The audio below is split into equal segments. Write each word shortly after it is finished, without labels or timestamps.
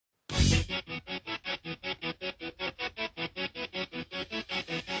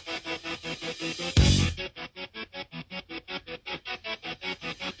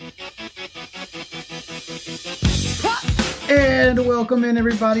And welcome in,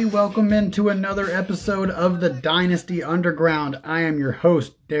 everybody. Welcome into another episode of the Dynasty Underground. I am your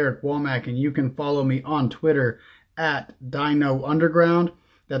host, Derek Womack, and you can follow me on Twitter at Dino Underground.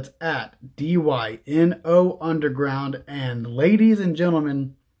 That's at DYNO Underground. And ladies and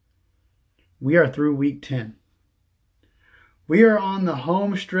gentlemen, we are through week 10. We are on the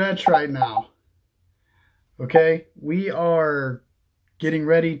home stretch right now. Okay? We are getting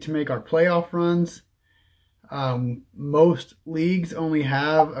ready to make our playoff runs. Most leagues only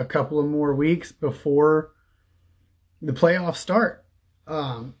have a couple of more weeks before the playoffs start.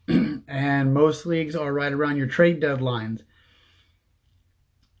 And most leagues are right around your trade deadlines.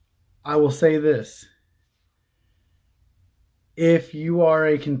 I will say this. If you are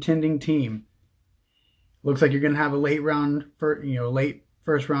a contending team, looks like you're going to have a late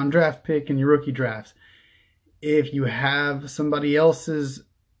first round draft pick in your rookie drafts. If you have somebody else's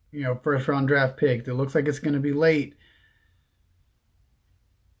first round draft pick that looks like it's going to be late,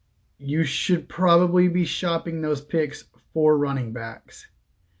 you should probably be shopping those picks for running backs.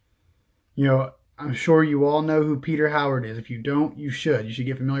 I'm sure you all know who Peter Howard is. If you don't, you should. You should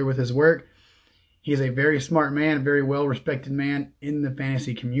get familiar with his work. He's a very smart man, a very well-respected man in the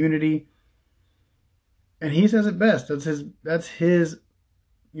fantasy community. And he says it best. That's his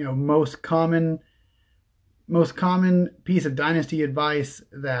most common piece of dynasty advice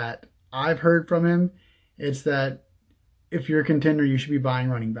that I've heard from him. It's that if you're a contender, you should be buying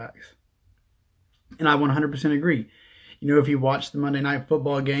running backs. And I 100% agree. If you watch the Monday Night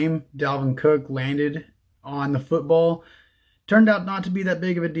Football game, Dalvin Cook landed on the football. Turned out not to be that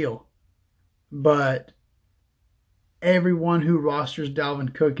big of a deal. But everyone who rosters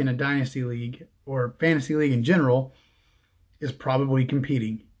Dalvin Cook in a dynasty league or fantasy league in general is probably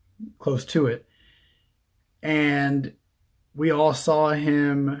competing close to it. And we all saw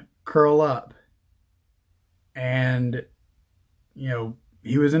him curl up. And,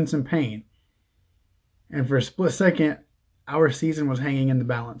 he was in some pain. And for a split second, our season was hanging in the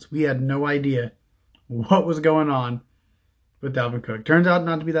balance. We had no idea what was going on with Dalvin Cook. Turns out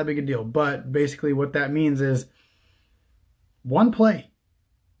not to be that big a deal. But basically what that means is one play.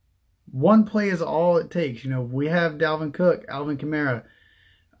 One play is all it takes. We have Dalvin Cook, Alvin Kamara,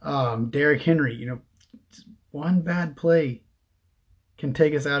 Derrick Henry. One bad play can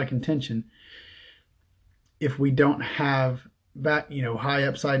take us out of contention if we don't have high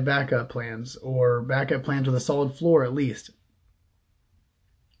upside backup plans or backup plans with a solid floor at least.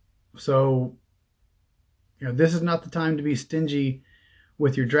 So, this is not the time to be stingy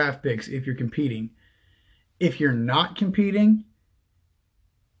with your draft picks if you're competing. If you're not competing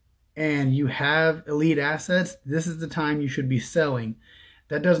and you have elite assets, this is the time you should be selling.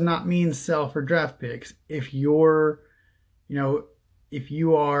 That does not mean sell for draft picks. If you are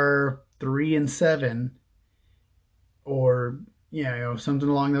 3-7 or, something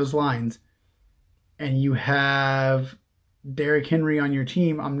along those lines, and you have Derrick Henry on your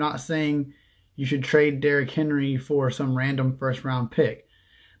team, I'm not saying you should trade Derrick Henry for some random first round pick.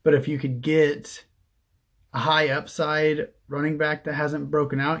 But if you could get a high upside running back that hasn't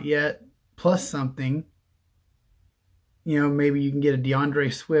broken out yet, plus something, maybe you can get a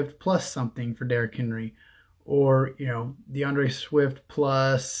DeAndre Swift plus something for Derrick Henry, or, DeAndre Swift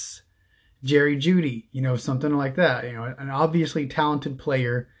plus Jerry Jeudy, something like that. An obviously talented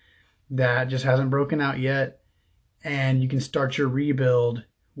player that just hasn't broken out yet, and you can start your rebuild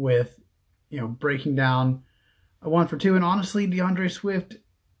with, breaking down a 1 for 2. And honestly, DeAndre Swift,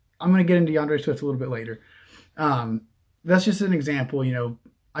 I'm going to get into DeAndre Swift a little bit later. That's just an example.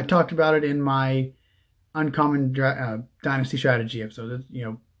 I talked about it in my uncommon dynasty strategy episode.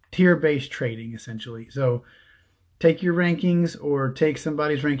 Tier-based trading, essentially. So take your rankings or take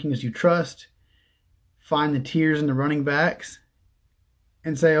somebody's rankings you trust, find the tiers and the running backs,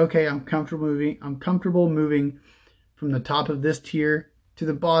 and say, okay, I'm comfortable moving from the top of this tier to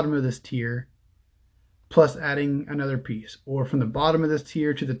the bottom of this tier, plus adding another piece, or from the bottom of this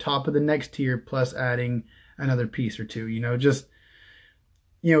tier to the top of the next tier, plus adding another piece or two.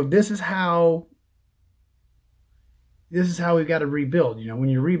 This is how we've got to rebuild. When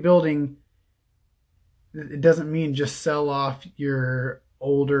you're rebuilding, it doesn't mean just sell off your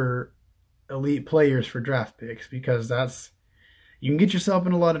older elite players for draft picks, because you can get yourself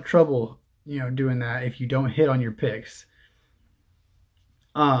in a lot of trouble, doing that if you don't hit on your picks.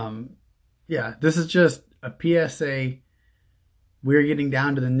 This is just a PSA. We're getting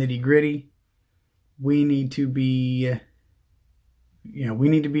down to the nitty gritty. We need to be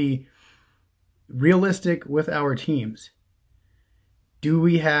realistic with our teams. Do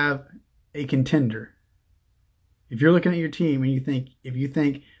we have a contender? If you're looking at your team and if you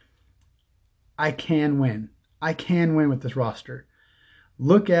think I can win with this roster,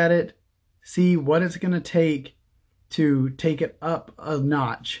 look at it, see what it's going to take to take it up a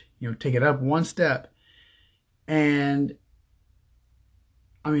notch, take it up one step. And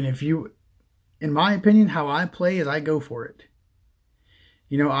I mean, in my opinion, how I play is I go for it.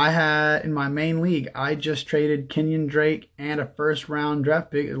 I had in my main league, I just traded Kenyon Drake and a first round draft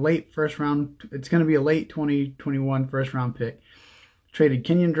pick, late first round. It's going to be a late 2021 first round pick. Traded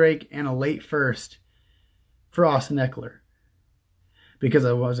Kenyon Drake and a late first for Austin Eckler. Because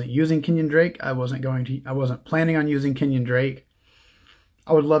I wasn't using Kenyon Drake, I wasn't planning on using Kenyon Drake.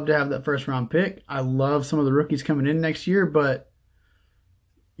 I would love to have that first round pick. I love some of the rookies coming in next year, but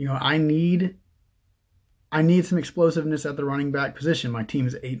I need some explosiveness at the running back position. My team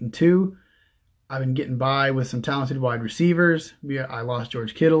is 8-2. I've been getting by with some talented wide receivers. I lost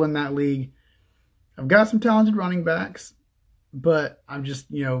George Kittle in that league. I've got some talented running backs, but I'm just,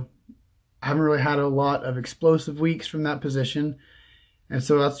 I haven't really had a lot of explosive weeks from that position. And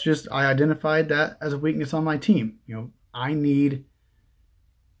so I identified that as a weakness on my team. I need,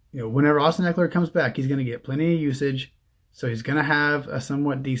 whenever Austin Eckler comes back, he's going to get plenty of usage. So he's going to have a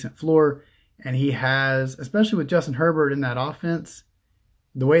somewhat decent floor. And he has, especially with Justin Herbert in that offense,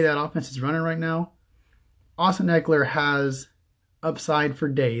 the way that offense is running right now, Austin Eckler has upside for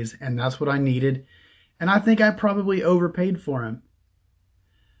days, and that's what I needed. And I think I probably overpaid for him.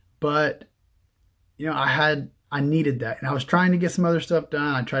 But, I needed that. And I was trying to get some other stuff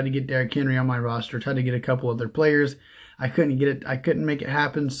done. I tried to get Derrick Henry on my roster, tried to get a couple other players. I couldn't get it. I couldn't make it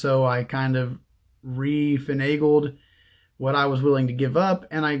happen, so I kind of refinagled what I was willing to give up,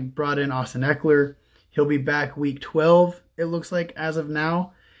 and I brought in Austin Eckler. He'll be back week 12, it looks like, as of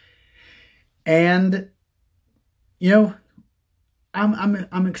now. And,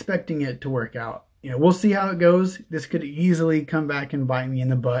 I'm expecting it to work out. We'll see how it goes. This could easily come back and bite me in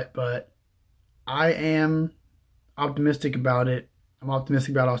the butt, but I am optimistic about it. I'm optimistic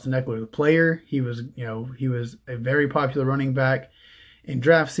about Austin Eckler, the player. He was a very popular running back in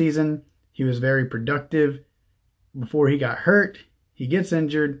draft season. He was very productive before he got hurt. He gets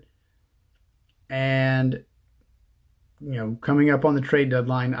injured, and coming up on the trade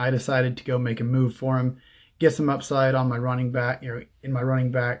deadline, I decided to go make a move for him, get some upside on my running back, in my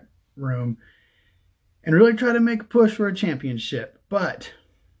running back room, and really try to make a push for a championship. But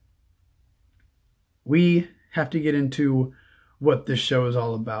we have to get into what this show is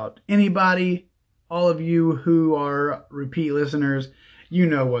all about. Anybody, all of you who are repeat listeners, you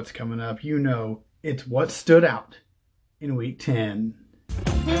know what's coming up. It's what stood out in week 10.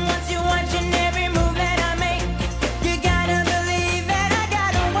 Once you're watching every move that I make, you gotta believe that I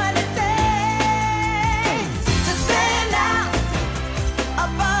got what it takes to stand out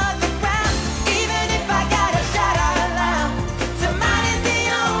above the crowd. Even if I gotta shout out loud, somebody's the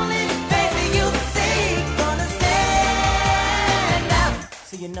only face that you see. Gonna stand out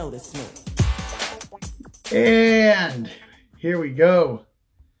so you notice me. And here we go.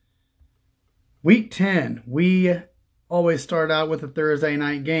 Week 10, we always start out with the Thursday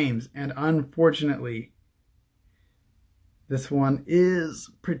night games, and unfortunately, this one is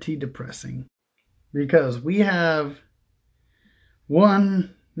pretty depressing because we have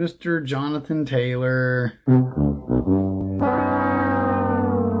one Mr. Jonathan Taylor.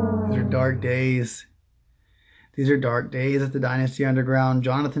 These are dark days. These are dark days at the Dynasty Underground.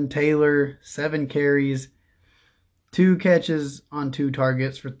 Jonathan Taylor, 7 carries, 2 catches on 2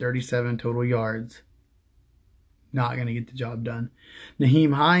 targets for 37 total yards. Not going to get the job done.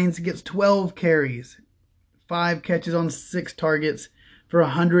 Nyheim Hines gets 12 carries, 5 catches on 6 targets for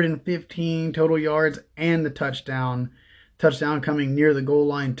 115 total yards and the touchdown. Touchdown coming near the goal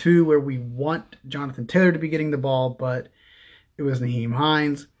line too, where we want Jonathan Taylor to be getting the ball, but it was Nyheim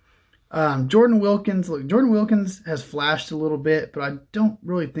Hines. Jordan Wilkins has flashed a little bit, but I don't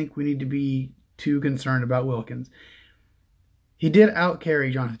really think we need to be too concerned about Wilkins. He did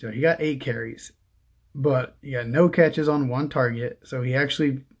out-carry Jonathan Taylor. He got 8 carries, but he got no catches on 1 target. So he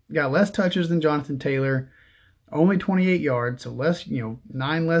actually got less touches than Jonathan Taylor, only 28 yards, so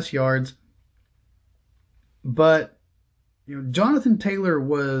 9 less yards. But Jonathan Taylor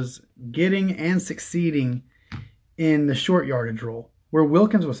was getting and succeeding in the short yardage role, where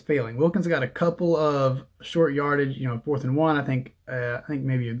Wilkins was failing. Wilkins got a couple of short yardage, 4th and 1, I think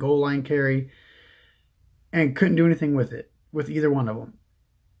maybe a goal line carry, and couldn't do anything with it, with either one of them.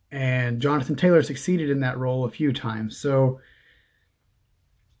 And Jonathan Taylor succeeded in that role a few times. So,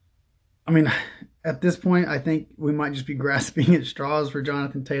 I mean, at this point, I think we might just be grasping at straws for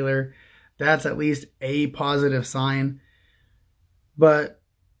Jonathan Taylor. That's at least a positive sign. But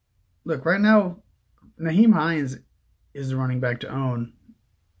look, right now, Nyheim Hines is the running back to own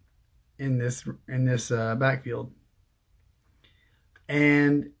in this backfield,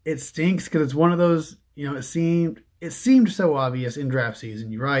 and it stinks because it's one of those. It seemed so obvious in draft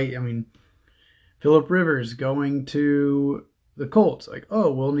season. You're right. I mean, Phillip Rivers going to the Colts, like,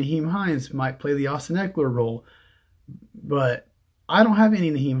 oh well, Nyheim Hines might play the Austin Eckler role, but I don't have any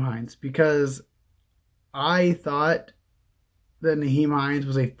Nyheim Hines because I thought that Nyheim Hines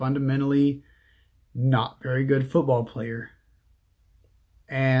was a fundamentally not very good football player.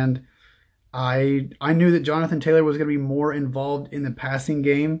 And I knew that Jonathan Taylor was going to be more involved in the passing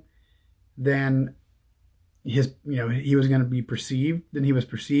game than he was going to be perceived than he was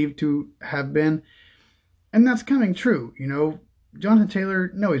perceived to have been. And that's coming true. Jonathan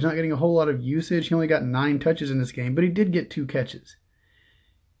Taylor, no, he's not getting a whole lot of usage. He only got 9 touches in this game, but he did get 2 catches.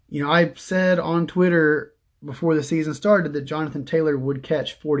 I said on Twitter before the season started that Jonathan Taylor would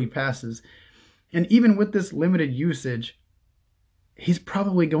catch 40 passes. And even with this limited usage, he's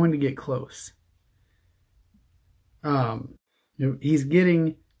probably going to get close. He's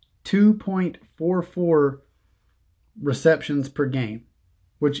getting 2.44 receptions per game,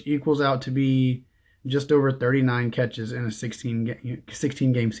 which equals out to be just over 39 catches in a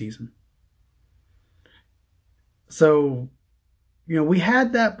 16 game season. So, we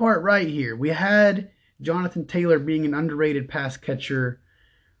had that part right here. We had Jonathan Taylor being an underrated pass catcher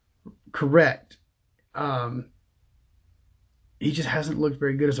correct. He just hasn't looked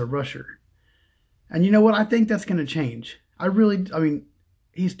very good as a rusher. And you know what? I think that's going to change.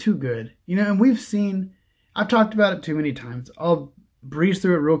 He's too good. And I've talked about it too many times. I'll breeze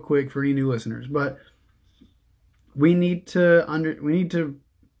through it real quick for any new listeners, but we need to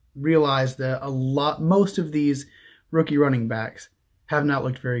realize that most of these rookie running backs have not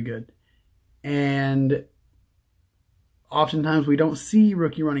looked very good. And oftentimes we don't see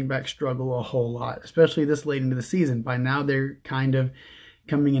rookie running backs struggle a whole lot, especially this late into the season. By now they're kind of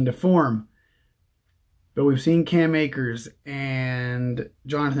coming into form. But we've seen Cam Akers and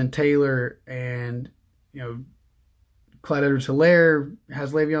Jonathan Taylor and, Clyde Edwards-Helaire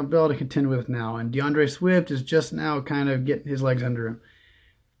has Le'Veon Bell to contend with now. And DeAndre Swift is just now kind of getting his legs under him.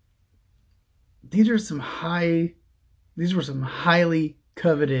 These were some highly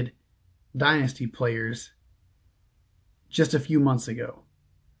coveted dynasty players just a few months ago.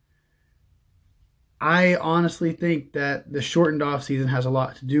 I honestly think that the shortened offseason has a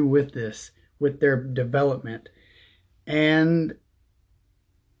lot to do with this, with their development. And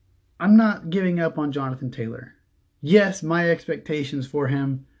I'm not giving up on Jonathan Taylor. Yes, my expectations for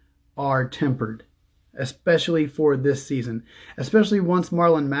him are tempered, especially for this season. Especially once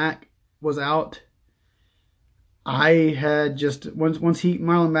Marlon Mack was out. I had once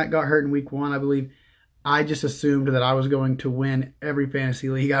Marlon Mack got hurt in week 1, I believe, I just assumed that I was going to win every fantasy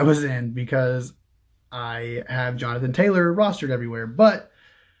league I was in because I have Jonathan Taylor rostered everywhere. But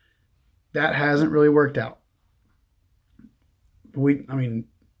that hasn't really worked out.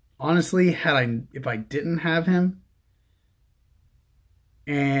 Honestly, if I didn't have him,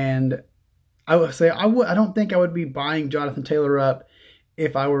 and I would say I don't think I would be buying Jonathan Taylor up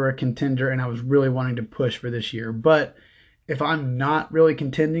if I were a contender and I was really wanting to push for this year. But if I'm not really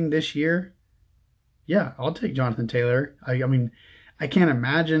contending this year, yeah, I'll take Jonathan Taylor. I can't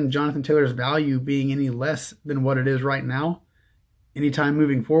imagine Jonathan Taylor's value being any less than what it is right now, anytime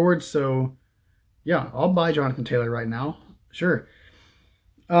moving forward. So, yeah, I'll buy Jonathan Taylor right now. Sure.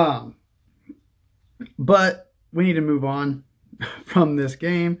 But we need to move on from this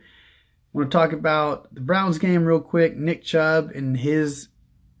game. I want to talk about the Browns game real quick. Nick Chubb and his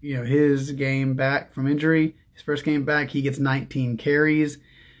game back from injury. His first game back, he gets 19 carries.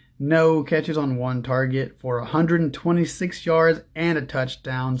 No catches on 1 target for 126 yards and a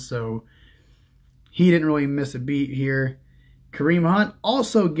touchdown. So he didn't really miss a beat here. Kareem Hunt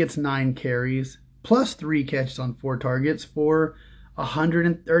also gets 9 carries plus 3 catches on 4 targets for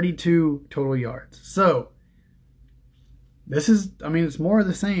 132 total yards. So it's more of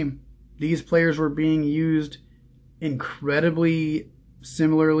the same. These players were being used incredibly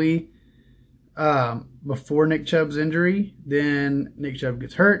similarly before Nick Chubb's injury. Then Nick Chubb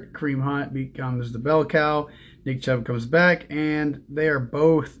gets hurt. Kareem Hunt becomes the bell cow. Nick Chubb comes back, and they are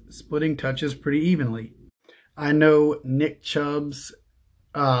both splitting touches pretty evenly. I know Nick Chubb's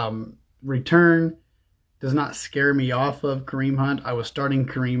return does not scare me off of Kareem Hunt. I was starting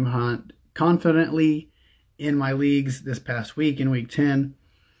Kareem Hunt confidently in my leagues this past week in week 10.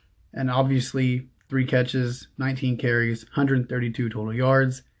 And obviously 3 catches, 19 carries, 132 total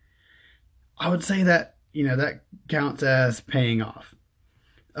yards. I would say that, that counts as paying off.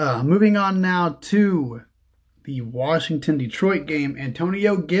 Moving on now to the Washington-Detroit game.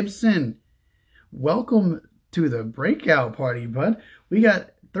 Antonio Gibson, welcome to the breakout party, bud. We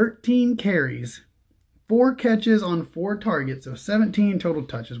got 13 carries, 4 catches on 4 targets, so 17 total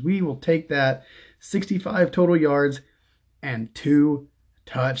touches. We will take that. 65 total yards and 2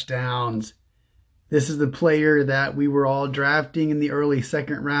 touchdowns. This is the player that we were all drafting in the early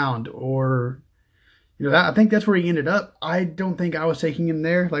second round, or I think that's where he ended up. I don't think I was taking him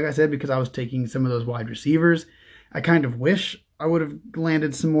there, like I said, because I was taking some of those wide receivers. I kind of wish I would have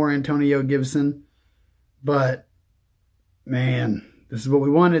landed some more Antonio Gibson, but man, this is what we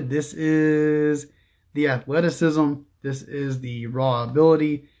wanted. This is the athleticism. This is the raw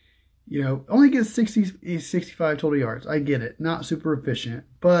ability. Only gets 65 total yards. I get it. Not super efficient,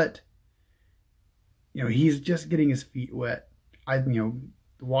 but he's just getting his feet wet.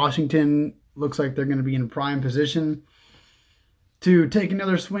 Washington looks like they're going to be in prime position to take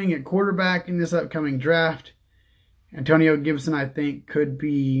another swing at quarterback in this upcoming draft. Antonio Gibson, I think, could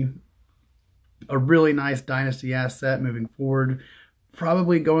be a really nice dynasty asset moving forward.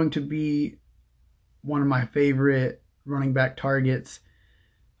 Probably going to be one of my favorite running back targets.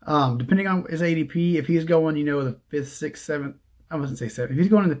 Depending on his ADP, if he's going, the 5th, 6th, 7th, I wouldn't say 7th. If he's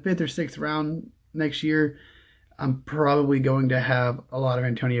going in the 5th or 6th round next year, I'm probably going to have a lot of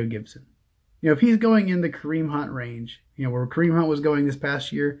Antonio Gibson. If he's going in the Kareem Hunt range, where Kareem Hunt was going this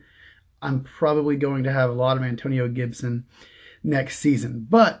past year, I'm probably going to have a lot of Antonio Gibson next season.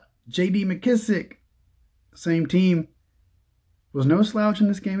 But J.D. McKissic, same team, was no slouch in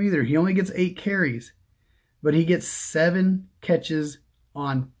this game either. He only gets 8 carries, but he gets 7 catches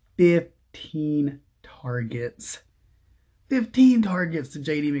on 15 targets. 15 targets to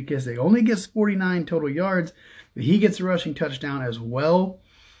J.D. McKissic. Only gets 49 total yards, but he gets a rushing touchdown as well.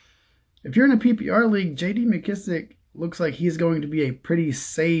 If you're in a PPR league, J.D. McKissic looks like he's going to be a pretty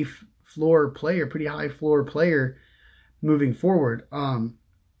safe floor player, pretty high floor player moving forward.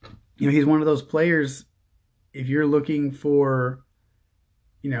 He's one of those players, if you're looking for,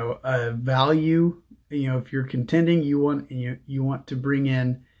 a value, if you're contending, you want to bring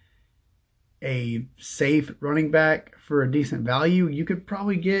in a safe running back for a decent value, you could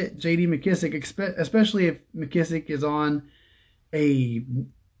probably get J.D. McKissic, especially if McKissic is on a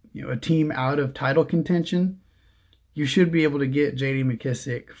team out of title contention. You should be able to get J.D.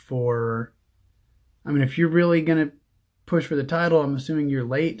 McKissic for, if you're really going to push for the title, I'm assuming you're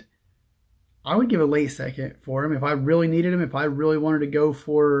late, I would give a late second for him. If I really needed him, if I really wanted to go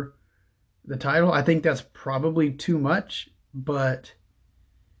for the title, I think that's probably too much, but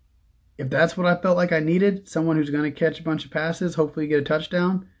if that's what I felt like I needed, someone who's going to catch a bunch of passes, hopefully get a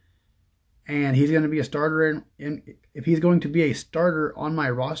touchdown, and he's going to be a starter, and if he's going to be a starter on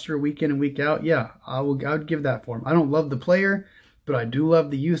my roster week in and week out, yeah, I would give that for him. I don't love the player, but I do love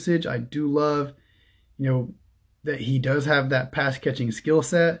the usage. I do love, that he does have that pass catching skill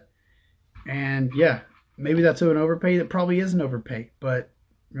set, and yeah, maybe that's an overpay. That probably is an overpay, but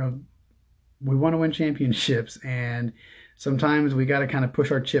we want to win championships, and sometimes we got to kind of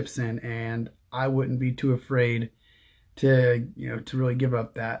push our chips in, and I wouldn't be too afraid to really give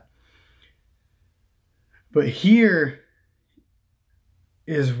up that. But here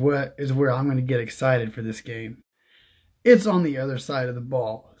is where I'm going to get excited for this game. It's on the other side of the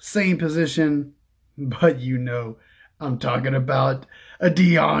ball, same position, but I'm talking about a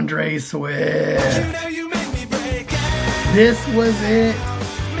DeAndre Swift. This was it.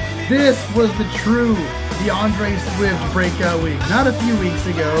 This was the true DeAndre Swift breakout week. Not a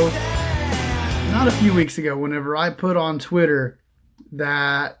few weeks ago, whenever I put on Twitter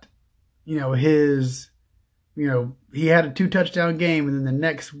that, he had a 2 touchdown game, and then the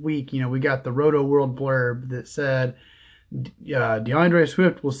next week, we got the Roto World blurb that said, DeAndre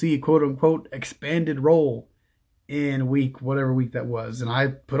Swift will see quote unquote expanded role in whatever week that was. And I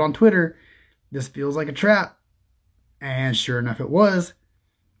put on Twitter, this feels like a trap. And sure enough, it was.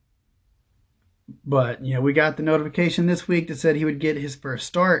 But, we got the notification this week that said he would get his first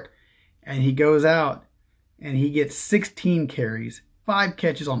start, and he goes out and he gets 16 carries, 5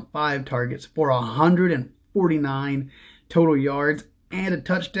 catches on 5 targets for 149 total yards and a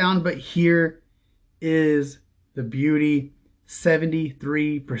touchdown. But here is the beauty: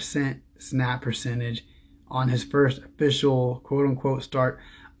 73% snap percentage on his first official quote-unquote start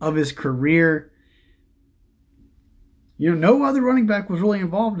of his career. No other running back was really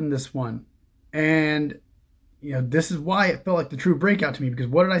involved in this one. And, this is why it felt like the true breakout to me, because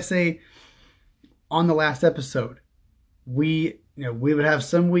what did I say on the last episode? We would have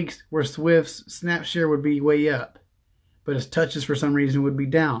some weeks where Swift's snap share would be way up, but his touches for some reason would be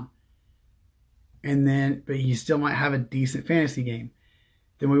down. But he still might have a decent fantasy game.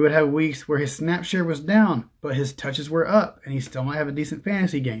 Then we would have weeks where his snap share was down, but his touches were up, and he still might have a decent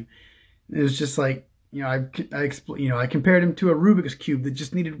fantasy game. It was just like, I compared him to a Rubik's Cube that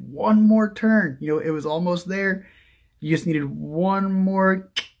just needed one more turn. It was almost there. You just needed one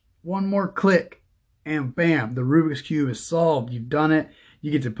more click, and bam, the Rubik's Cube is solved. You've done it.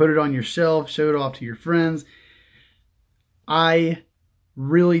 You get to put it on your shelf, show it off to your friends. I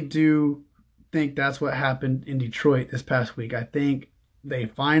really do think that's what happened in Detroit this past week. I think they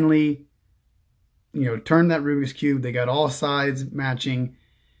finally, turned that Rubik's Cube. They got all sides matching.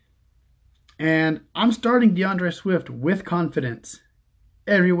 And I'm starting DeAndre Swift with confidence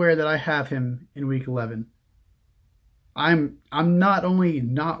everywhere that I have him in week 11. I'm not only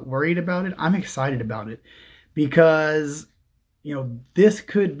not worried about it, I'm excited about it, because this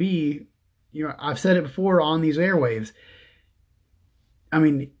could be, I've said it before on these airwaves. I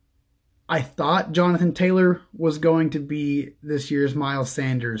mean, I thought Jonathan Taylor was going to be this year's Miles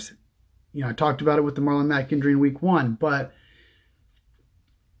Sanders. I talked about it with the Marlon Mack injury in week 1, but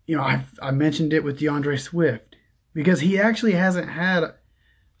I mentioned it with DeAndre Swift because he actually hasn't had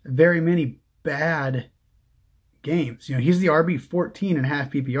very many bad games. He's the RB 14 in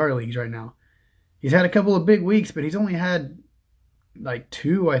half PPR leagues right now. He's had a couple of big weeks, but he's only had like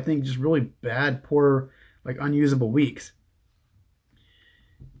 2, I think, just really bad, poor, like unusable weeks.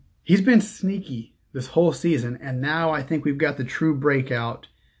 He's been sneaky this whole season, and now I think we've got the true breakout.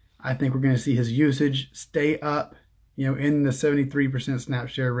 I think we're going to see his usage stay up, in the 73% snap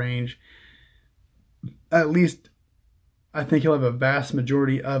share range. At least I think he'll have a vast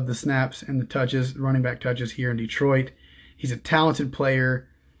majority of the snaps and the touches, running back touches here in Detroit. He's a talented player.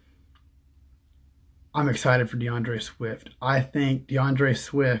 I'm excited for DeAndre Swift. I think DeAndre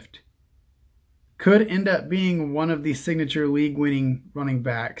Swift could end up being one of the signature league-winning running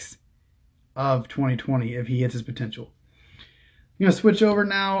backs of 2020 if he hits his potential. Switch over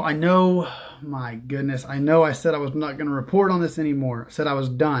now. I know, my goodness, I said I was not going to report on this anymore. I said I was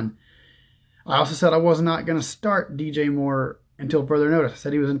done. I also said I was not going to start DJ Moore until further notice. I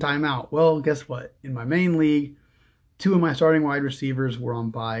said he was in timeout. Well, guess what? In my main league, 2 of my starting wide receivers were on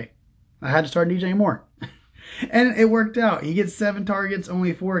bye. I had to start DJ Moore. And it worked out. He gets 7 targets,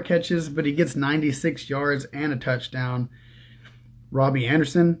 only 4 catches, but he gets 96 yards and a touchdown. Robbie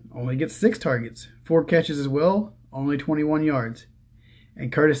Anderson only gets 6 targets, 4 catches as well, only 21 yards.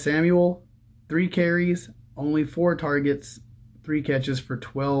 And Curtis Samuel, 3 carries, only 4 targets, 3 catches for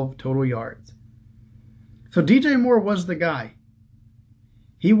 12 total yards. So DJ Moore was the guy.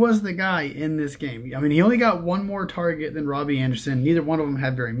 He was the guy in this game. I mean, he only got 1 more target than Robbie Anderson. Neither one of them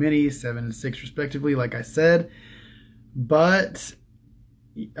had very many, 7 and 6 respectively, like I said. But,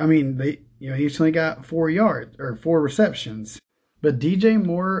 I mean, he only got 4 yards or 4 receptions. But DJ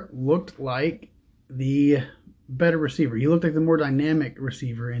Moore looked like the better receiver. He looked like the more dynamic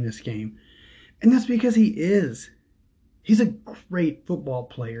receiver in this game. And that's because he is. He's a great football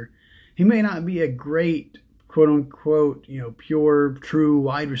player. He may not be a great, quote-unquote, pure, true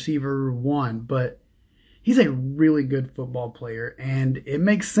wide receiver 1, but he's a really good football player. And it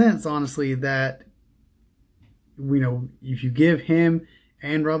makes sense, honestly, that, if you give him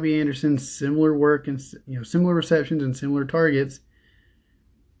and Robbie Anderson similar work and, similar receptions and similar targets,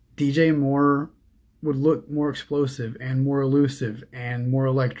 DJ Moore would look more explosive and more elusive and more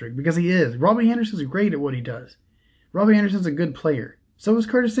electric, because he is. Robbie Anderson's great at what he does. Robbie Anderson's a good player. So is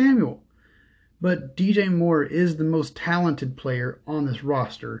Curtis Samuel. But DJ Moore is the most talented player on this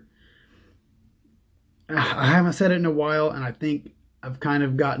roster. I haven't said it in a while, and I think I've kind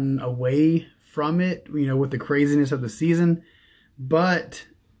of gotten away from it, with the craziness of the season. But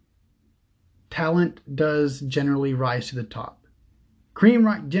talent does generally rise to the top.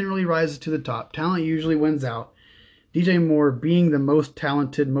 Cream generally rises to the top. Talent usually wins out. DJ Moore, being the most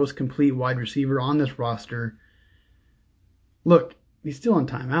talented, most complete wide receiver on this roster. Look, he's still in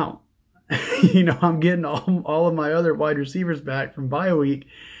timeout. I'm getting all of my other wide receivers back from bye week.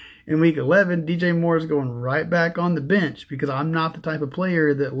 In week 11, DJ Moore is going right back on the bench, because I'm not the type of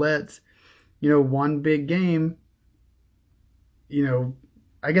player that lets, one big game,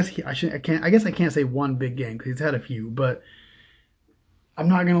 I guess I can't say one big game because he's had a few, but I'm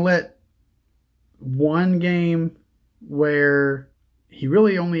not going to let one game where he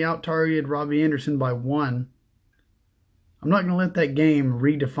really only out-targeted Robbie Anderson by 1. I'm not going to let that game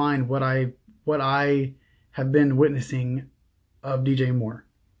redefine what I have been witnessing of DJ Moore.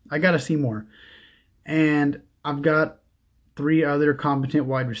 I got to see more. And I've got 3 other competent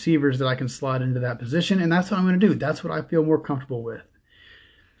wide receivers that I can slot into that position, and that's what I'm going to do. That's what I feel more comfortable with.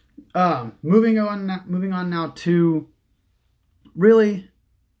 Moving on now to really,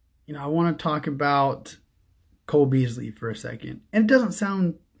 I want to talk about Cole Beasley for a second. And it doesn't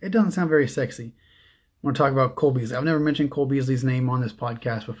sound very sexy. I want to talk about Cole Beasley. I've never mentioned Cole Beasley's name on this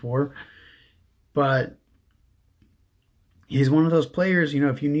podcast before, but he's one of those players,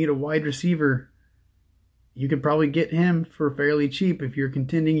 if you need a wide receiver, you could probably get him for fairly cheap if you're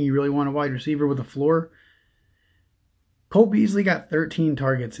contending you really want a wide receiver with a floor. Cole Beasley got 13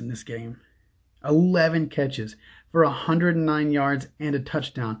 targets in this game, 11 catches for 109 yards and a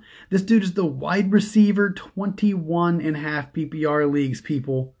touchdown. This dude is the wide receiver 21 and a half PPR leagues,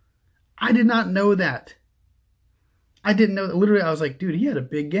 people. I did not know that. I didn't know that. Literally, I was like, dude, he had a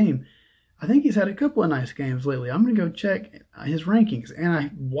big game. I think he's had a couple of nice games lately. I'm going to go check his rankings. And a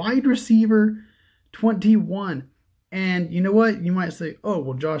wide receiver 21. And you know what? You might say, oh,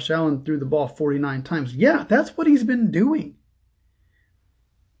 well, Josh Allen threw the ball 49 times. Yeah, that's what he's been doing.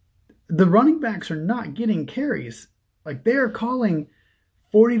 The running backs are not getting carries. Like, they are calling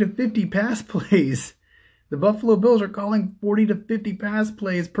 40 to 50 pass plays. The Buffalo Bills are calling 40 to 50 pass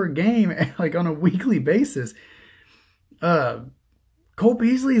plays per game, like on a weekly basis. Cole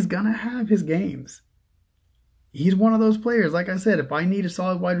Beasley is going to have his games. He's one of those players. Like I said, if I need a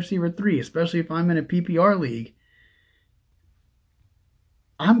solid wide receiver 3, especially if I'm in a PPR league,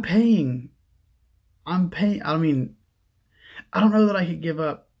 I'm paying. I mean, I don't know that I could give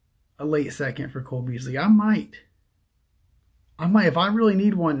up a late second for Cole Beasley. I might. If I really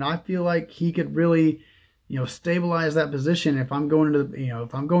need one, I feel like he could really, stabilize that position if I'm going into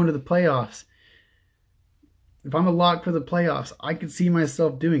the playoffs. If I'm a lock for the playoffs, I could see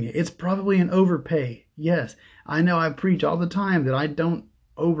myself doing it. It's probably an overpay. Yes, I know I preach all the time that I don't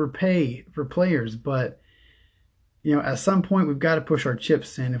overpay for players, but at some point we've got to push our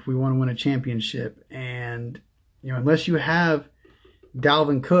chips in if we want to win a championship. And unless you have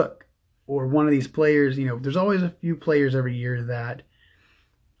Dalvin Cook or one of these players, there's always a few players every year that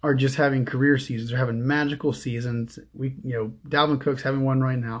are just having career seasons. They're having magical seasons. Dalvin Cook's having one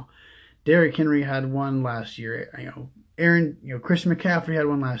right now. Derrick Henry had one last year. Christian McCaffrey had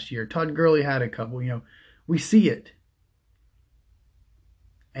one last year. Todd Gurley had a couple. We see it.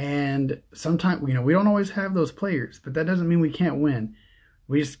 And sometimes, we don't always have those players, but that doesn't mean we can't win.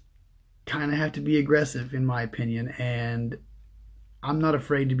 We just kind of have to be aggressive, in my opinion, and I'm not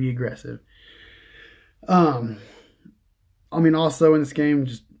afraid to be aggressive. Also in this game,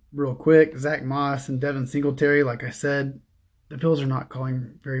 just real quick, Zach Moss and Devin Singletary, like I said, the Bills are not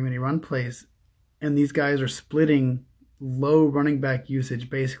calling very many run plays, and these guys are splitting low running back usage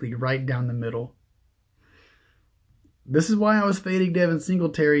basically right down the middle. This is why I was fading Devin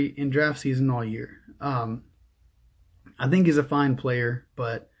Singletary in draft season all year. I think he's a fine player,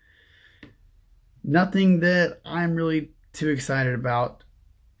 but nothing that I'm really too excited about.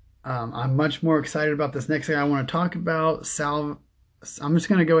 I'm much more excited about this next guy I want to talk about. I'm just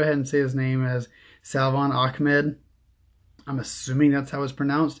going to go ahead and say his name as Salvon Ahmed. I'm assuming that's how it's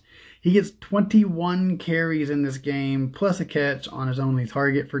pronounced. He gets 21 carries in this game, plus a catch on his only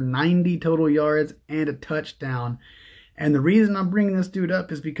target for 90 total yards and a touchdown. And the reason I'm bringing this dude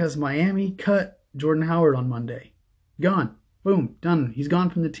up is because Miami cut Jordan Howard on Monday. Gone. Boom. Done. He's gone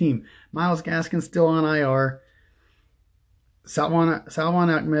from the team. Myles Gaskin's still on IR. Salvon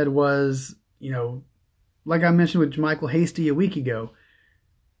Ahmed was, like I mentioned with Michael Hasty a week ago,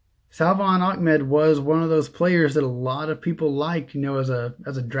 Salvon Ahmed was one of those players that a lot of people liked, as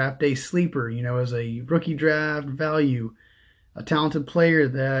a draft day sleeper, as a rookie draft value, a talented player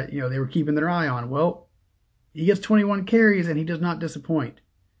that, they were keeping their eye on. Well, he gets 21 carries and he does not disappoint.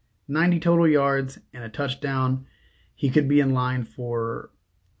 90 total yards and a touchdown. He could be in line for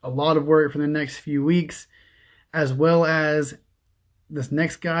a lot of work for the next few weeks, as well as this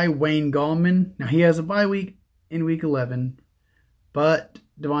next guy, Wayne Gallman. Now, he has a bye week in week 11, but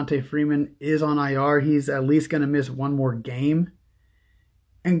Devontae Freeman is on IR. He's at least going to miss one more game.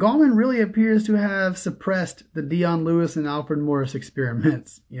 And Gallman really appears to have suppressed the Dion Lewis and Alfred Morris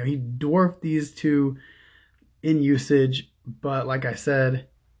experiments. He dwarfed these two in usage, but like I said,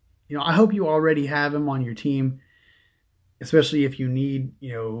 I hope you already have him on your team, especially if you need,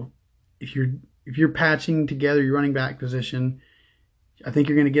 if you're patching together your running back position. I think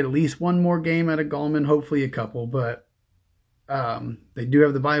you're going to get at least one more game out of Gallman, hopefully a couple, but they do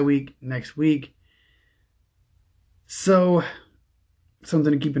have the bye week next week. So,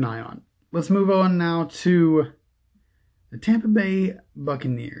 something to keep an eye on. Let's move on now to the Tampa Bay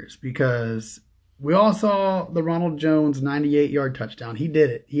Buccaneers, because we all saw the Ronald Jones 98-yard touchdown. He did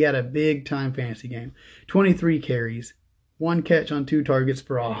it. He had a big-time fantasy game. 23 carries, one catch on 2 targets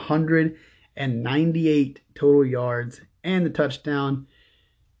for 198 total yards, and the touchdown,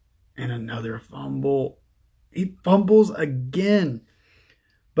 and another fumble. He fumbles again.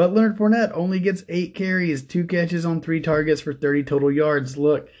 But Leonard Fournette only gets 8 carries, 2 catches on 3 targets for 30 total yards.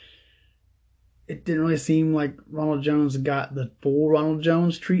 Look, it didn't really seem like Ronald Jones got the full Ronald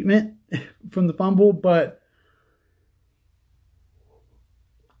Jones treatment from the fumble, but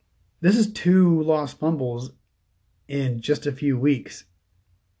this is 2 lost fumbles in just a few weeks.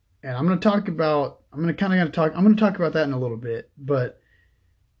 And I'm going to talk about that in a little bit, but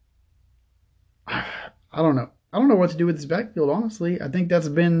I don't know. I don't know what to do with this backfield, honestly. I think that's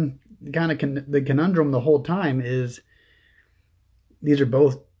been kind of the conundrum the whole time is these are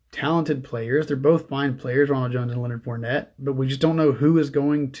both talented players. They're both fine players, Ronald Jones and Leonard Fournette, but we just don't know who is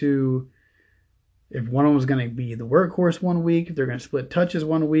going to, if one of them is going to be the workhorse one week, if they're going to split touches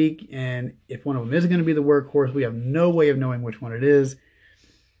one week, and if one of them is going to be the workhorse, we have no way of knowing which one it is.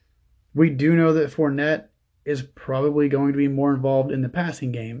 We do know that Fournette is probably going to be more involved in the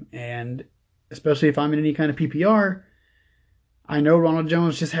passing game, and especially if I'm in any kind of PPR, I know Ronald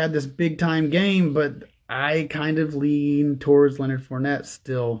Jones just had this big-time game, but I kind of lean towards Leonard Fournette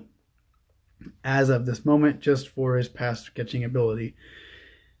still as of this moment, just for his pass-catching ability.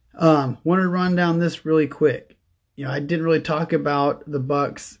 Want to run down this really quick. I didn't really talk about the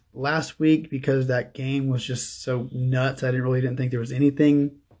Bucs last week because that game was just so nuts. I didn't think there was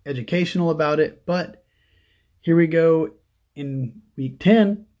anything educational about it, but here we go in week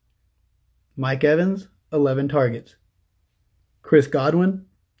 10. Mike Evans, 11 targets. Chris Godwin,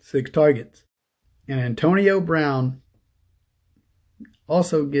 6 targets. And Antonio Brown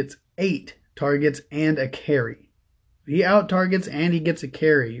also gets 8 targets and a carry. He out-targets and he gets a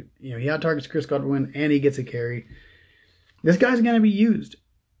carry. He out-targets Chris Godwin and he gets a carry. This guy's going to be used.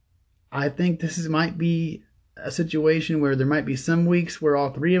 I think this might be a situation where there might be some weeks where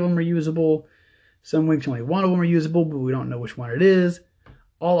all 3 of them are usable. Some weeks only 1 of them are usable, but we don't know which one it is.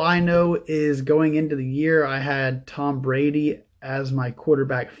 All I know is going into the year, I had Tom Brady as my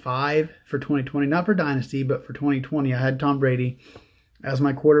quarterback 5 for 2020. Not for Dynasty, but for 2020, I had Tom Brady as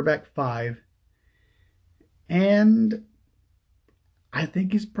my quarterback 5. And I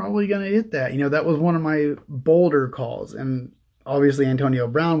think he's probably going to hit that. That was one of my bolder calls. And obviously Antonio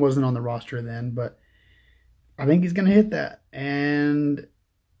Brown wasn't on the roster then, but I think he's going to hit that. And,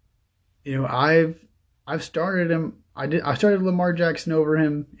 I've started him. I started Lamar Jackson over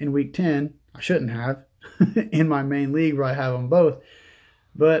him in week 10. I shouldn't have in my main league where I have them both.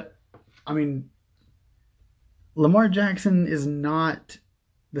 But, Lamar Jackson is not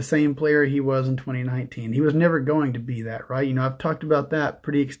the same player he was in 2019. He was never going to be that, right? I've talked about that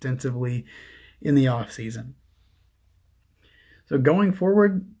pretty extensively in the offseason. So going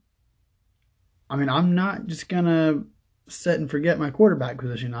forward, I'm not just going to set and forget my quarterback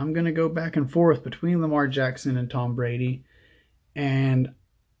position. I'm going to go back and forth between Lamar Jackson and Tom Brady. And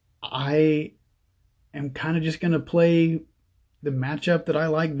I am kind of just going to play the matchup that I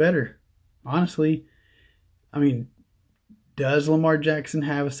like better. Honestly, does Lamar Jackson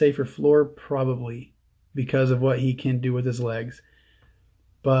have a safer floor? Probably, because of what he can do with his legs.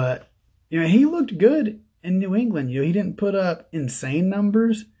 But, he looked good in New England. He didn't put up insane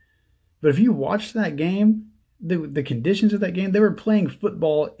numbers. But if you watched that game, the conditions of that game, they were playing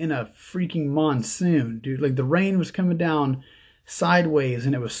football in a freaking monsoon, dude. Like, the rain was coming down sideways,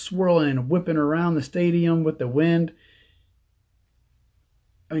 and it was swirling and whipping around the stadium with the wind.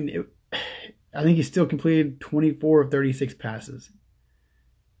 I think he still completed 24 of 36 passes.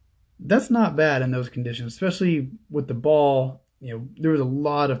 That's not bad in those conditions, especially with the ball. There were a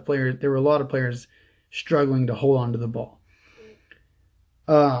lot of players struggling to hold on to the ball.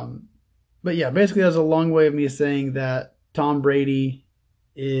 But yeah, basically that's a long way of me saying that Tom Brady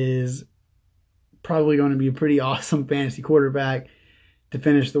is probably going to be a pretty awesome fantasy quarterback to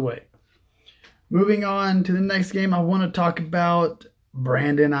finish the way. Moving on to the next game, I want to talk about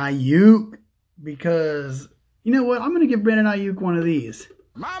Brandon Ayuk, because you know what? I'm going to give Brandon Ayuk one of these.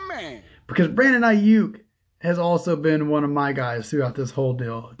 My man. Because Brandon Ayuk has also been one of my guys throughout this whole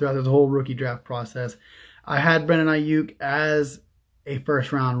rookie draft process. I had Brandon Ayuk as a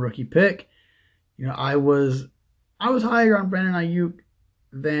first-round rookie pick. I was higher on Brandon Ayuk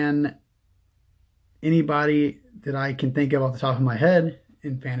than anybody that I can think of off the top of my head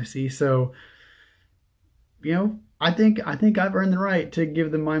in fantasy. So, I think I've earned the right to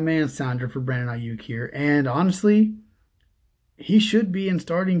give them my man sounder for Brandon Ayuk here. And honestly, he should be in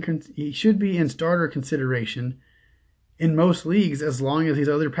starter consideration in most leagues as long as these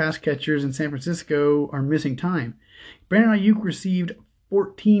other pass catchers in San Francisco are missing time. Brandon Ayuk received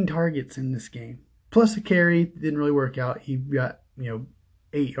 14 targets in this game, plus a carry. Didn't really work out. He got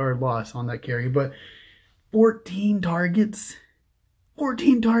 8-yard loss on that carry, but 14 targets for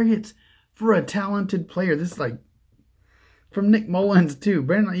a talented player. This is from Nick Mullins, too.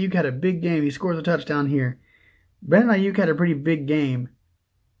 Brandon Ayuk had a big game. He scores a touchdown here. Brandon Ayuk had a pretty big game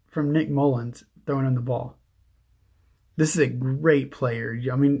from Nick Mullins throwing him the ball. This is a great player.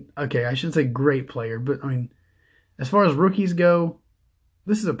 I mean, okay, I shouldn't say great player, but I mean, as far as rookies go,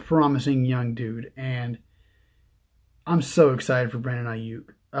 this is a promising young dude, and I'm so excited for Brandon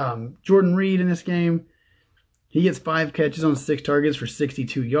Ayuk. Jordan Reed in this game, he gets 5 catches on 6 targets for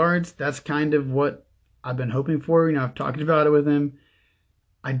 62 yards. That's kind of what I've been hoping for. You know, I've talked about it with him.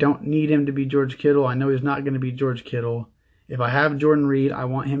 I don't need him to be George Kittle. I know he's not going to be George Kittle. If I have Jordan Reed, I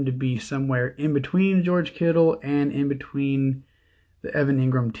want him to be somewhere in between George Kittle and in between the Evan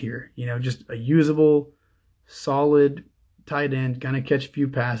Ingram tier. You know, just a usable, solid tight end, going to catch a few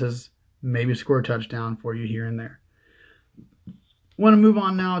passes, maybe score a touchdown for you here and there. Want to move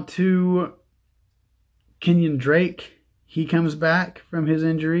on now to Kenyon Drake. He comes back from his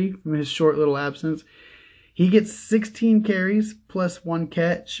injury, from his short little absence. He gets 16 carries plus 1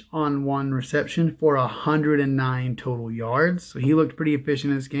 catch on 1 reception for 109 total yards. So he looked pretty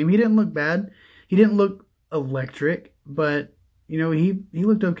efficient in this game. He didn't look bad. He didn't look electric, but, you know, he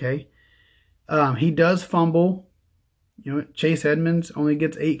looked okay. He does fumble. You know, Chase Edmonds only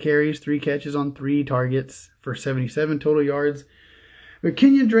gets 8 carries, 3 catches on 3 targets for 77 total yards. But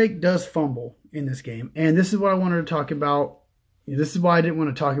Kenyon Drake does fumble in this game. And this is what I wanted to talk about. This is why I didn't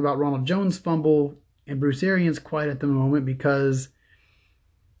want to talk about Ronald Jones' fumble and Bruce Arians quite at the moment, because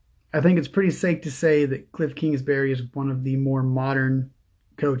I think it's pretty safe to say that Cliff Kingsbury is one of the more modern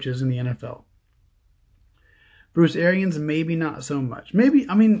coaches in the NFL. Bruce Arians, maybe not so much. Maybe,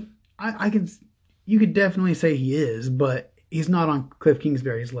 I mean, you could definitely say he is, but he's not on Cliff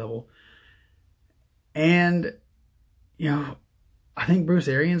Kingsbury's level. And, you know, I think Bruce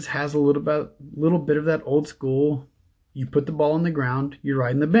Arians has a little bit of that old school, you put the ball on the ground, you're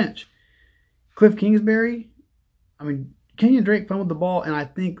riding the bench. Cliff Kingsbury, I mean, Kenyon Drake fumbled the ball, and I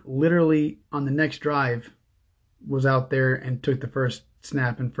think literally on the next drive was out there and took the first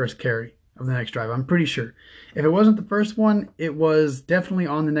snap and first carry of the next drive. I'm pretty sure. If it wasn't the first one, it was definitely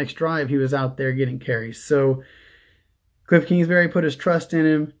on the next drive he was out there getting carries. So Cliff Kingsbury put his trust in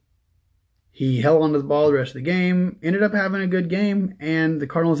him. He held onto the ball the rest of the game, ended up having a good game, and the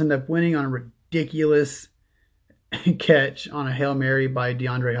Cardinals ended up winning on a ridiculous catch on a Hail Mary by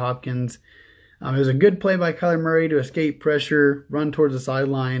DeAndre Hopkins. It was a good play by Kyler Murray to escape pressure, run towards the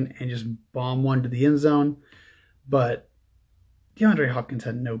sideline, and just bomb one to the end zone. But DeAndre Hopkins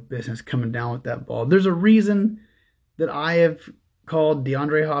had no business coming down with that ball. There's a reason that I have called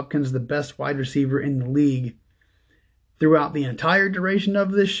DeAndre Hopkins the best wide receiver in the league throughout the entire duration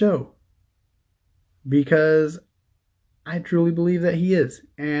of this show, because I truly believe that he is.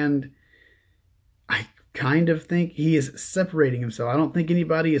 And I kind of think he is separating himself. I don't think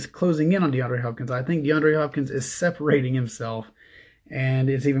anybody is closing in on DeAndre Hopkins. I think DeAndre Hopkins is separating himself, and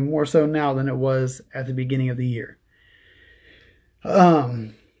it's even more so now than it was at the beginning of the year.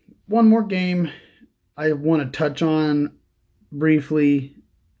 One more game I want to touch on briefly.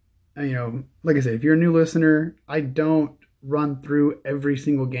 You know, like I said, if you're a new listener, I don't run through every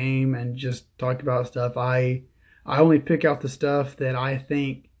single game and just talk about stuff. I only pick out the stuff that I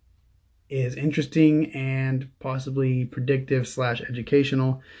think is interesting and possibly predictive /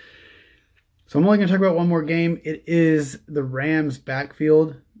 educational. So I'm only going to talk about one more game. It is the Rams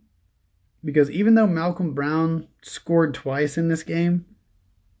backfield, because even though Malcolm Brown scored twice in this game,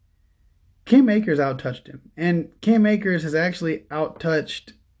 Cam Akers outtouched him. And Cam Akers has actually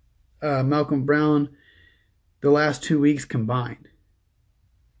outtouched Malcolm Brown the last 2 weeks combined.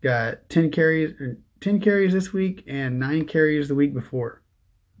 Got 10 carries this week and 9 carries the week before.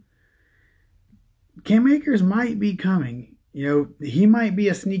 Cam Akers might be coming. You know, he might be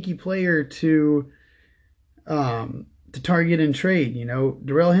a sneaky player to target and trade. You know,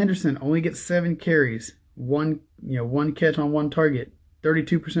 Darrell Henderson only gets 7 carries, one catch on 1 target,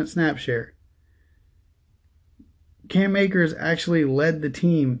 32% snap share. Cam Akers actually led the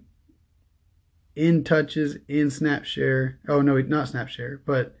team in touches, in snap share. Oh no, not snap share,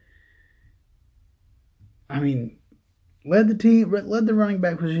 but I mean, led the running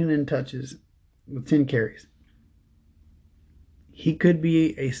back position in touches with 10 carries. He could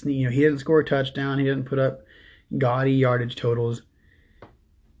be a sneak. You know, he didn't score a touchdown. He didn't put up gaudy yardage totals.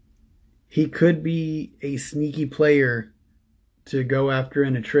 He could be a sneaky player to go after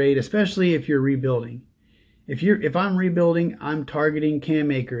in a trade, especially if you're rebuilding. If I'm rebuilding, I'm targeting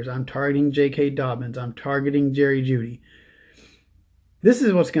Cam Akers. I'm targeting J.K. Dobbins. I'm targeting Jerry Jeudy. This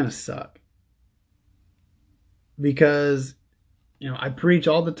is what's going to suck. Because, you know, I preach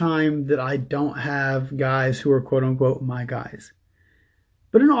all the time that I don't have guys who are quote unquote my guys.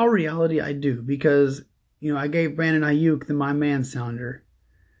 But in all reality, I do. Because I gave Brandon Ayuk the my man sounder.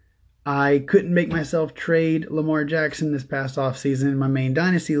 I couldn't make myself trade Lamar Jackson this past offseason in my main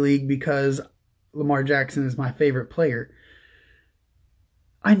dynasty league because Lamar Jackson is my favorite player.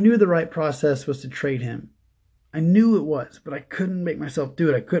 I knew the right process was to trade him. I knew it was, but I couldn't make myself do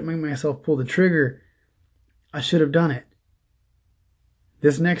it. I couldn't make myself pull the trigger. I should have done it.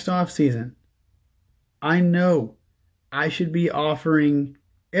 This next offseason, I know I should be offering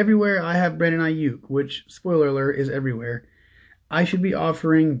everywhere I have Brandon Ayuk, which, spoiler alert, is everywhere. I should be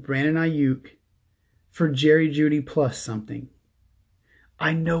offering Brandon Ayuk for Jerry Jeudy plus something.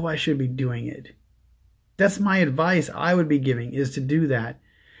 I know I should be doing it. That's my advice I would be giving, is to do that.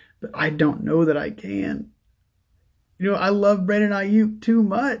 But I don't know that I can. I love Brandon Ayuk too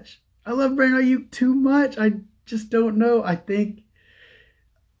much. I just don't know. I think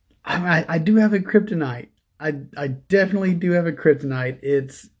I do have a kryptonite. I definitely do have a kryptonite.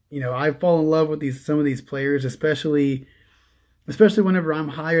 It's, I fall in love with some of these players, especially whenever I'm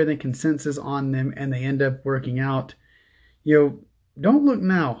higher than consensus on them and they end up working out. Don't look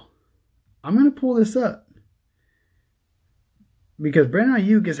now. I'm going to pull this up. Because Brandon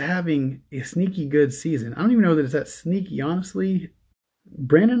Ayuk is having a sneaky good season. I don't even know that it's that sneaky, honestly.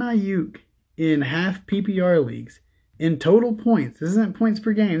 Brandon Ayuk in half PPR leagues, in total points. This isn't points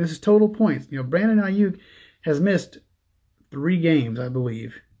per game. This is total points. Brandon Ayuk has missed 3 games, I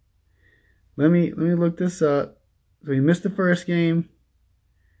believe. Let me look this up. So he missed the first game.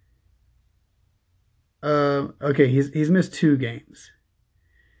 Okay, he's missed 2 games.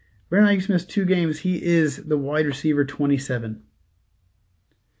 Brandon Ayuk's missed 2 games. He is the wide receiver 27.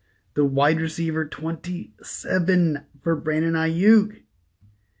 The wide receiver 27 for Brandon Ayuk.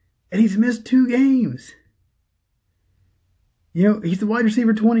 And he's missed 2 games. He's the wide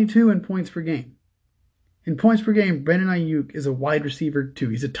receiver 22 in points per game. In points per game, Brandon Ayuk is a wide receiver 2.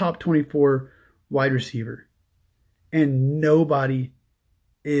 He's a top 24 wide receiver. And nobody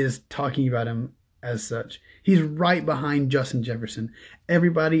is talking about him as such. He's right behind Justin Jefferson.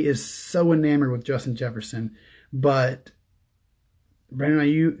 Everybody is so enamored with Justin Jefferson. But Brandon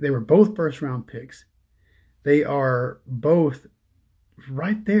Ayuk, they were both first-round picks. They are both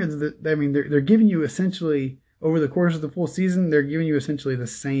right there. They're giving you essentially, over the course of the full season, they're giving you essentially the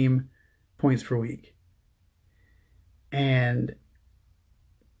same points per week. And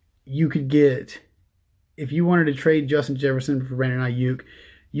you could get, if you wanted to trade Justin Jefferson for Brandon Ayuk,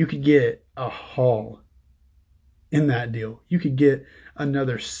 you could get a haul in that deal. You could get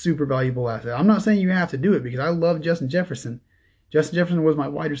another super valuable asset. I'm not saying you have to do it because I love Justin Jefferson. Justin Jefferson was my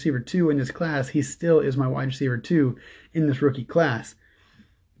wide receiver 2 in this class. He still is my wide receiver 2 in this rookie class.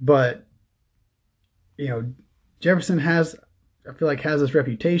 But, Jefferson I feel like has this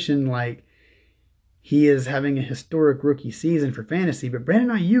reputation like he is having a historic rookie season for fantasy. But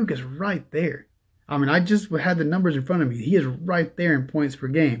Brandon Ayuk is right there. I just had the numbers in front of me. He is right there in points per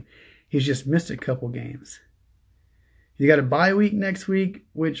game. He's just missed a couple games. He's got a bye week next week,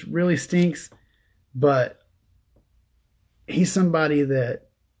 which really stinks. But he's somebody that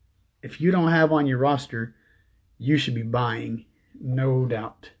if you don't have on your roster, you should be buying, no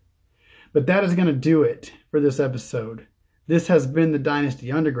doubt. But that is going to do it for this episode. This has been the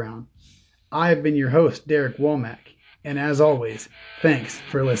Dynasty Underground. I have been your host, Derek Womack. And as always, thanks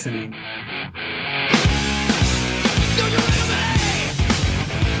for listening. Don't you